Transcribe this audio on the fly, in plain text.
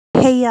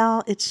Hey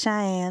y'all, it's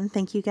Cheyenne.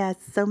 Thank you guys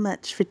so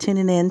much for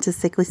tuning in to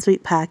Sickly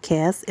Sweet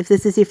Podcast. If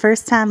this is your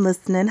first time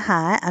listening,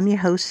 hi, I'm your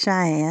host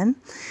Cheyenne.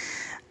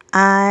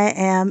 I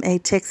am a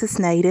Texas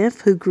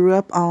native who grew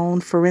up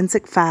on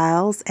Forensic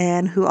Files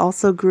and who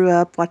also grew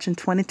up watching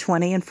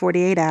 2020 and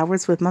 48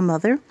 Hours with my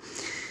mother.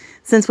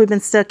 Since we've been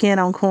stuck in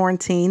on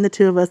quarantine, the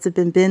two of us have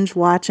been binge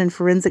watching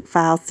Forensic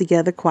Files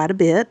together quite a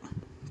bit.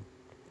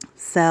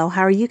 So,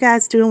 how are you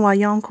guys doing while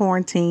you're on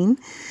quarantine?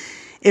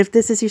 If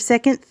this is your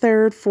second,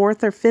 third,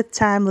 fourth, or fifth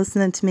time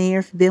listening to me, or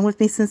if you've been with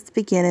me since the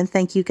beginning,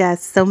 thank you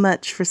guys so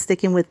much for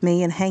sticking with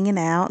me and hanging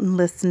out and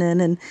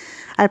listening. And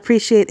I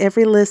appreciate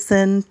every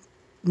listen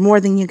more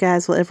than you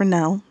guys will ever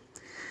know.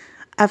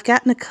 I've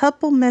gotten a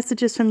couple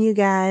messages from you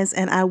guys,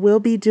 and I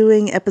will be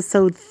doing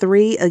episode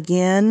 3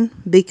 again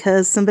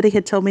because somebody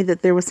had told me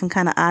that there was some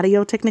kind of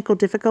audio technical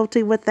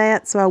difficulty with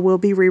that. So I will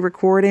be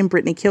re-recording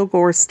Brittany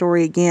Kilgore's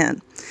story again.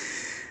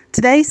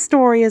 Today's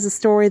story is a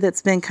story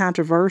that's been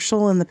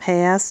controversial in the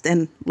past,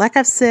 and like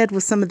I've said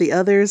with some of the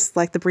others,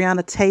 like the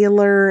Breonna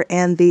Taylor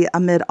and the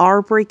Ahmaud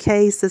Arbery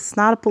case, it's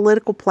not a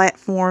political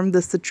platform.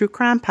 This is a true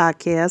crime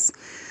podcast.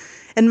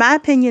 In my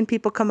opinion,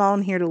 people come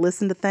on here to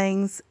listen to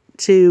things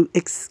to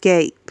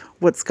escape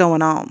what's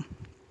going on,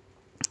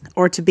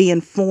 or to be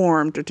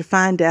informed, or to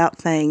find out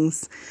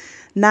things,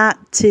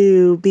 not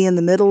to be in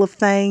the middle of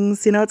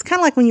things. You know, it's kind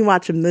of like when you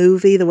watch a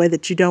movie, the way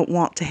that you don't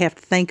want to have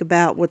to think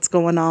about what's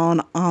going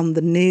on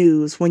the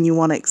news when you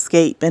want to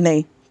escape in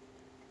a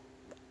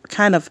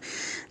kind of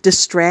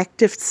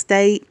distractive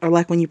state, or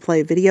like when you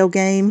play a video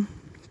game.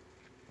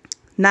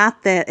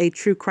 Not that a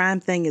true crime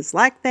thing is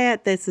like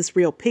that. This is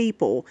real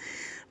people.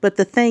 But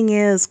the thing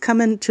is,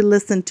 coming to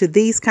listen to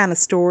these kind of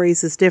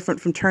stories is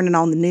different from turning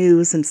on the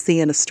news and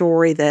seeing a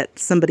story that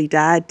somebody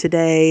died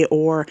today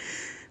or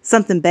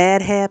something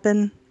bad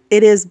happened.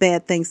 It is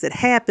bad things that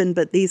happen,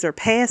 but these are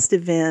past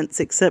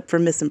events except for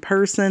missing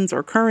persons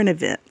or current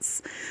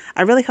events.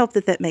 I really hope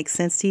that that makes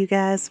sense to you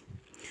guys.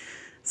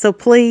 So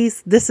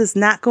please, this is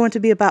not going to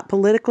be about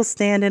political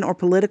standing or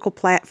political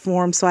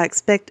platform, so I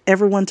expect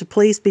everyone to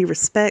please be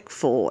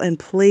respectful and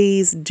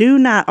please do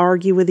not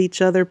argue with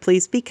each other.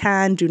 Please be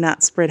kind. Do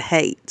not spread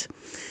hate.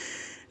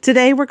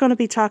 Today we're going to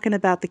be talking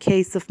about the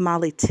case of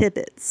Mollie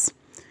Tibbetts.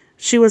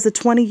 She was a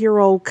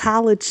 20-year-old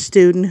college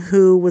student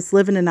who was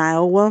living in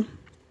Iowa.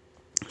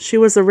 She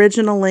was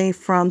originally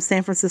from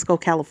San Francisco,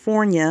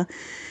 California,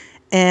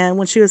 and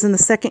when she was in the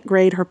second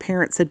grade, her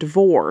parents had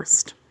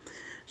divorced.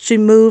 She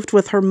moved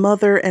with her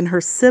mother and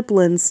her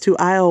siblings to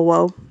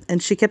Iowa,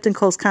 and she kept in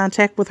close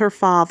contact with her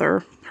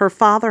father. Her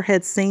father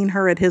had seen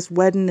her at his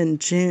wedding in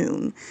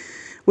June,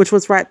 which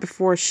was right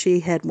before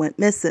she had went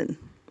missing.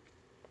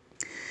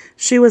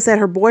 She was at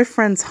her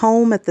boyfriend's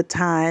home at the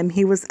time.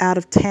 He was out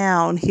of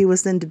town. He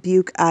was in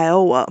Dubuque,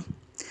 Iowa.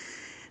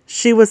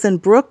 She was in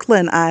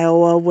Brooklyn,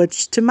 Iowa,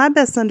 which to my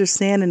best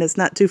understanding is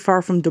not too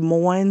far from Des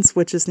Moines,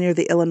 which is near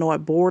the Illinois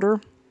border.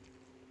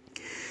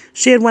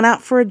 She had went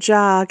out for a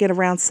jog at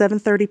around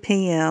 7:30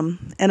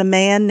 p.m., and a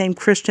man named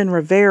Christian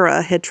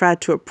Rivera had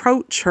tried to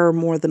approach her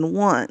more than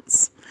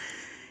once.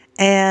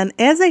 And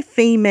as a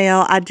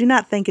female, I do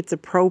not think it's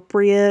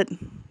appropriate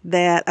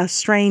that a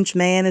strange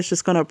man is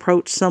just going to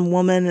approach some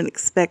woman and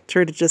expect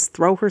her to just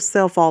throw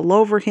herself all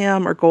over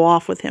him or go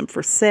off with him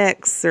for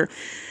sex or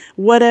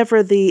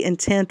whatever the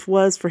intent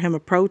was for him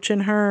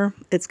approaching her.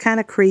 It's kind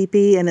of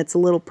creepy and it's a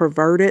little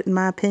perverted in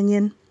my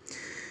opinion.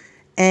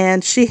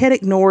 And she had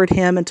ignored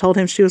him and told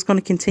him she was going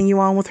to continue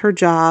on with her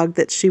jog,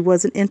 that she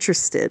wasn't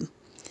interested.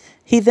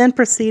 He then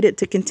proceeded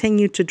to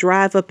continue to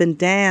drive up and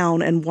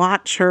down and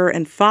watch her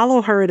and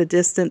follow her at a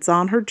distance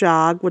on her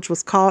jog, which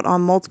was caught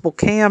on multiple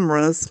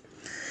cameras.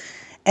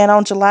 And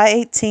on July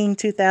 18,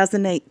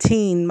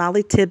 2018,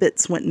 Mollie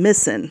Tibbetts went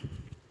missing.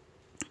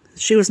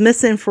 She was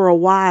missing for a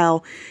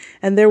while,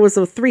 and there was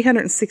a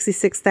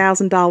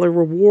 $366,000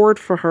 reward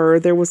for her.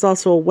 There was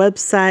also a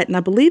website and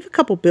I believe a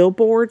couple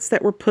billboards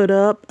that were put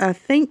up. I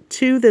think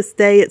to this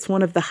day it's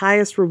one of the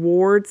highest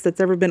rewards that's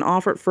ever been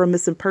offered for a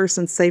missing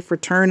person safe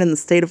return in the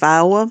state of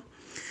Iowa.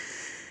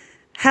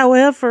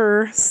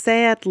 However,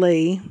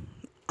 sadly,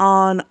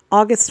 on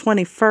August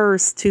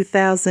 21st,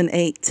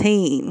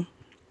 2018,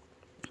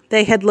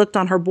 they had looked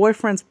on her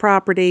boyfriend's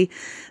property.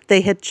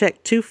 They had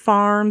checked 2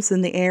 farms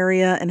in the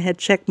area and had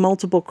checked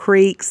multiple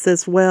creeks,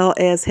 as well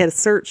as had a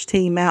search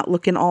team out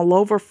looking all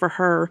over for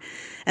her,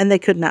 and they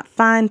could not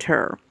find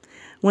her.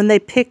 When they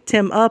picked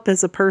him up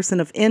as a person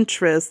of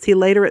interest, he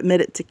later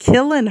admitted to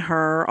killing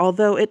her,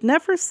 although it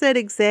never said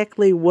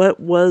exactly what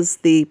was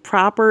the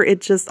proper.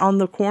 It just, on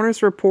the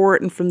coroner's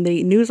report and from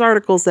the news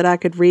articles that I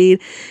could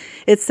read,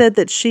 it said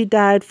that she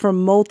died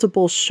from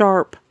multiple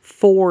sharp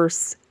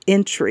force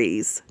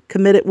entries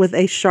committed with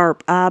a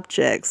sharp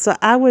object. So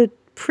I would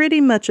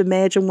pretty much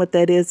imagine what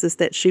that is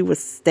that she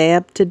was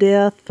stabbed to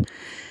death,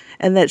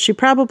 and that she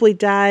probably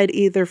died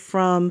either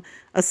from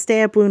a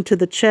stab wound to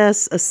the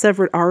chest, a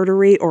severed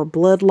artery, or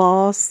blood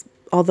loss,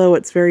 although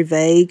it's very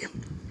vague.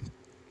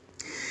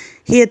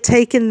 He had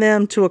taken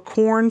them to a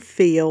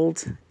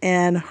cornfield,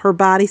 and her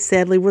body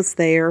sadly was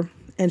there,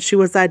 and she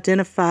was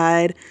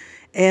identified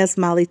as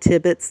Mollie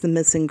Tibbetts, the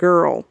missing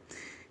girl.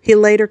 He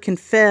later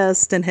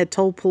confessed and had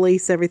told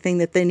police everything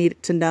that they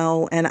needed to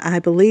know, and I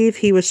believe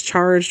he was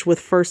charged with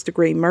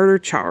first-degree murder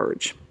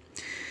charge.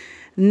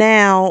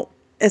 Now,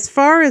 as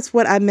far as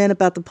what I meant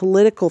about the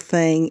political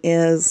thing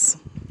is,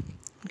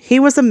 he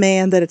was a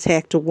man that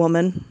attacked a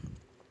woman,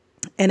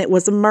 and it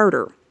was a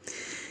murder.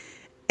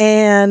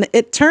 And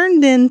it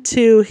turned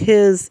into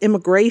his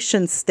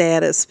immigration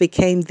status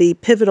became the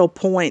pivotal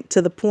point,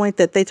 to the point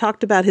that they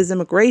talked about his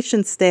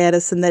immigration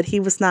status and that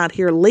he was not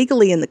here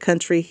legally in the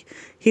country.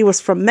 He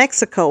was from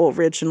Mexico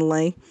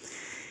originally.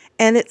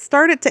 And it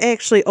started to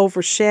actually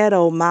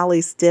overshadow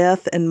Mollie's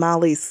death and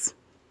Mollie's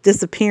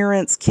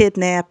disappearance,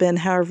 kidnapping,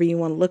 however you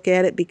want to look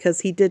at it,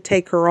 because he did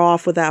take her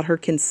off without her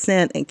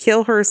consent and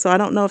kill her. So I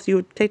don't know if you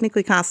would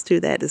technically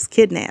constitute that as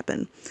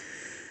kidnapping.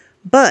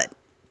 But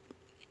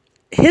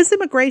his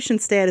immigration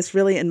status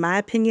really, in my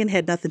opinion,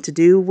 had nothing to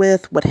do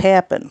with what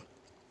happened.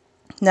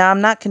 Now,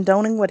 I'm not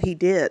condoning what he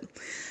did.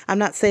 I'm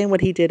not saying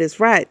what he did is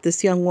right.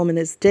 This young woman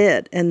is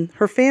dead, and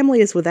her family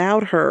is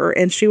without her,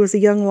 and she was a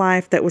young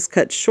life that was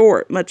cut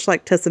short, much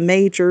like Tessa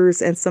Majors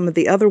and some of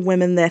the other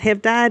women that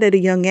have died at a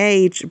young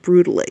age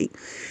brutally.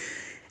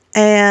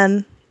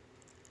 And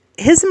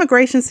his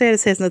immigration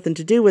status has nothing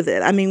to do with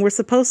it. I mean, we're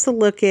supposed to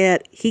look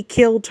at, he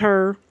killed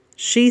her,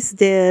 she's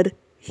dead,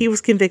 he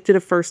was convicted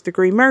of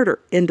first-degree murder.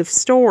 End of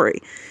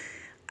story.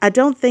 I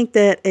don't think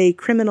that a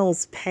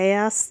criminal's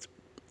past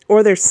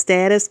or their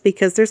status,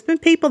 because there's been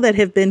people that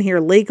have been here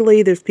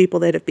legally, there's people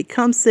that have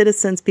become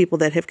citizens, people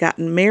that have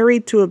gotten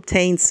married to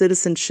obtain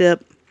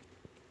citizenship,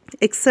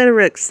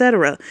 etc.,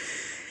 etc.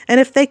 And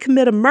if they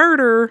commit a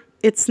murder,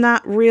 it's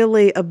not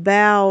really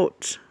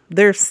about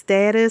their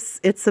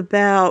status. It's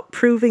about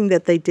proving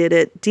that they did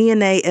it.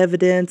 DNA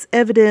evidence,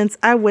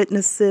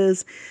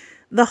 eyewitnesses,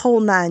 the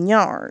whole 9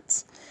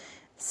 yards.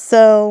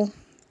 So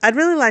I'd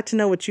really like to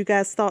know what you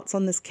guys' thoughts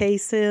on this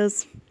case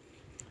is,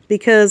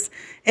 because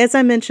as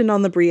I mentioned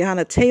on the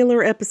Breonna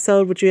Taylor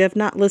episode, which you have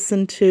not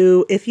listened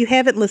to, if you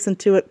haven't listened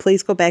to it,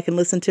 please go back and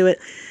listen to it.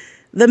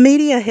 The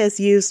media has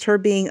used her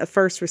being a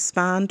first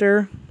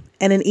responder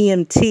and an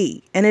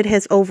EMT, and it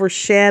has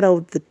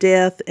overshadowed the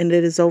death, and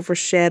it has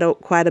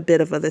overshadowed quite a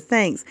bit of other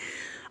things.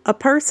 A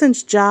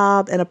person's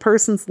job and a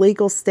person's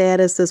legal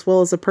status, as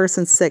well as a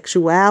person's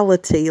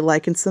sexuality,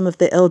 like in some of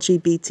the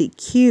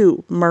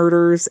LGBTQ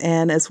murders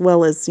and as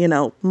well as,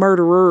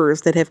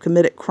 murderers that have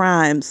committed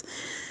crimes.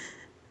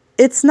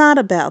 It's not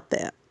about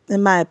that,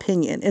 in my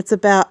opinion. It's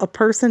about a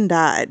person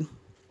died,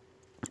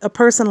 a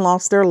person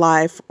lost their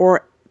life,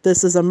 or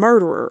this is a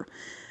murderer.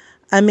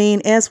 I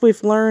mean, as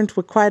we've learned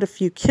with quite a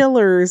few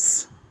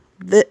killers,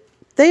 that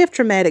they have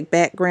traumatic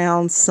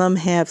backgrounds. Some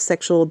have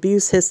sexual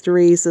abuse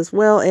histories, as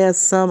well as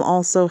some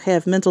also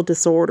have mental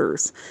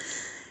disorders.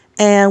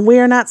 And we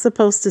are not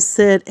supposed to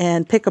sit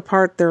and pick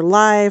apart their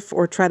life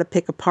or try to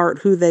pick apart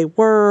who they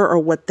were or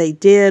what they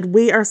did.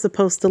 We are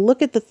supposed to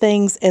look at the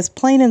things as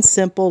plain and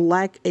simple,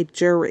 like a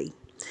jury.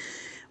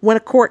 When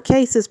a court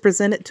case is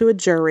presented to a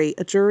jury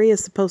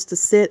is supposed to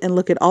sit and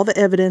look at all the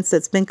evidence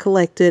that's been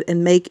collected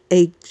and make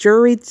a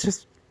jury,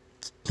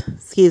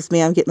 excuse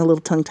me, I'm getting a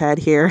little tongue-tied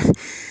here.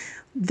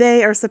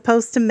 They are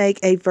supposed to make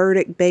a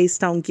verdict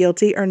based on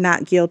guilty or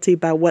not guilty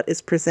by what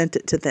is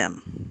presented to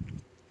them.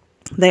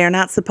 They are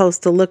not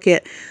supposed to look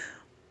at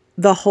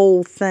the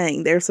whole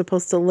thing. They're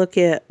supposed to look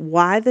at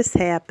why this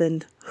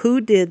happened, who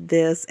did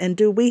this, and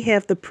do we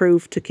have the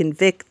proof to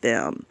convict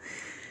them?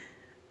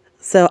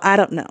 So I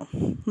don't know.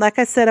 Like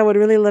I said, I would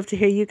really love to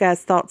hear you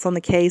guys' thoughts on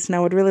the case, and I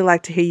would really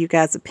like to hear you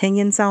guys'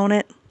 opinions on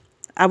it.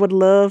 I would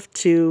love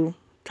to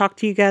talk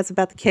to you guys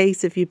about the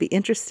case if you'd be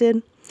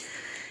interested.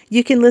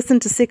 You can listen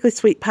to Sickly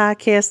Sweet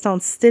Podcast on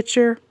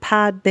Stitcher,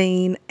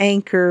 Podbean,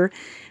 Anchor.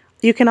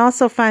 You can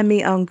also find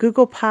me on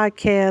Google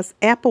Podcasts,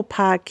 Apple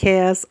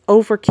Podcasts,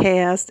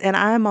 Overcast, and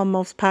I am on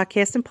most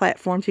podcasting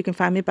platforms. You can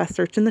find me by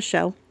searching the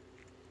show.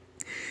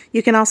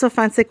 You can also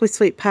find Sickly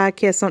Sweet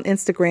Podcast on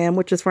Instagram,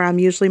 which is where I'm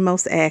usually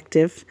most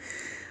active.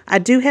 I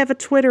do have a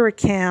Twitter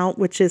account,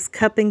 which is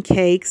Cup and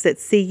Cakes.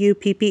 That's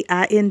CUPPINGCKAES.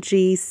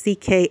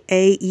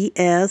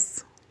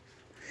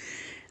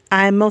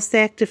 I'm most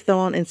active, though,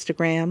 on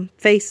Instagram.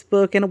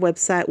 Facebook and a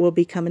website will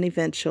be coming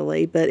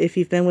eventually. But if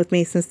you've been with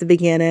me since the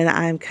beginning,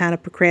 I'm kind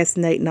of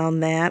procrastinating on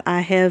that.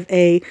 I have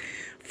a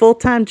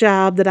full-time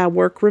job that I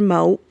work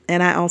remote,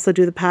 and I also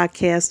do the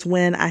podcast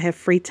when I have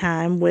free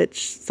time,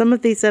 which some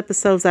of these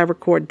episodes I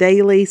record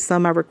daily.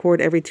 Some I record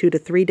every 2 to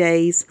 3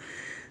 days.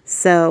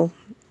 So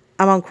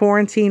I'm on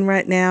quarantine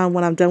right now.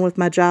 When I'm done with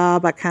my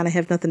job, I kind of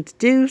have nothing to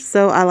do.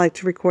 So I like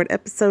to record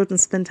episodes and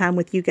spend time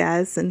with you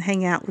guys and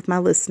hang out with my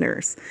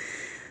listeners.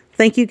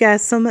 Thank you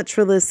guys so much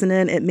for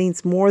listening. It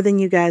means more than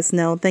you guys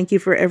know. Thank you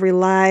for every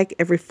like,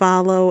 every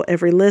follow,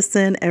 every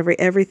listen,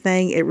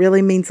 everything. It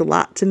really means a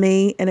lot to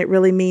me, and it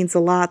really means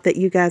a lot that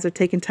you guys are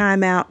taking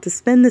time out to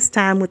spend this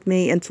time with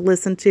me and to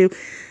listen to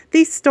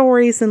these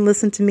stories and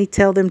listen to me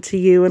tell them to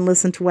you and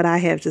listen to what I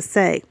have to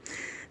say.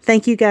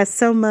 Thank you guys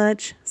so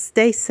much.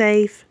 Stay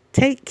safe,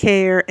 take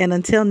care, and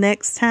until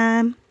next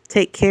time,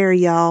 take care,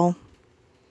 y'all.